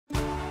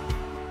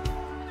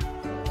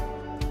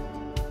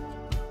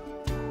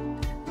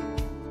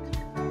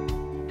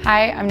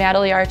Hi, I'm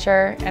Natalie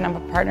Archer, and I'm a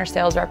partner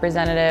sales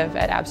representative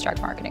at Abstrakt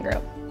Marketing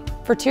Group.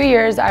 For 2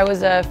 years, I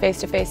was a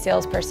face-to-face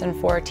salesperson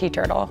for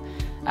T-Turtle,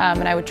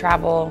 and I would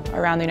travel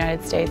around the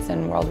United States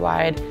and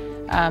worldwide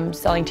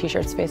selling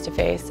t-shirts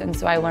face-to-face, and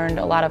so I learned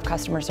a lot of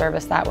customer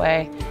service that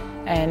way,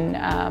 and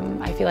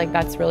I feel like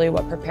that's really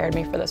what prepared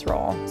me for this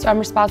role. So I'm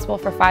responsible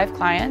for 5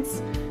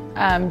 clients,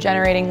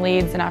 generating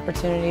leads and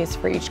opportunities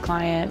for each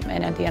client,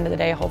 and at the end of the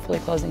day, hopefully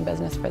closing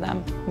business for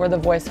them. We're the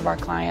voice of our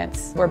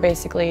clients. We're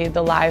basically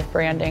the live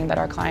branding that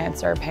our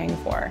clients are paying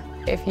for.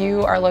 If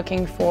you are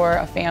looking for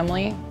a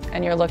family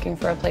and you're looking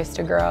for a place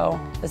to grow,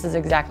 this is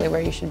exactly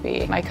where you should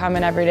be. I come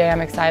in every day,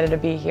 I'm excited to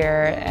be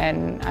here,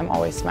 and I'm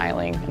always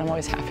smiling and I'm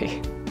always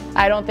happy.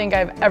 I don't think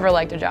I've ever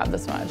liked a job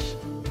this much.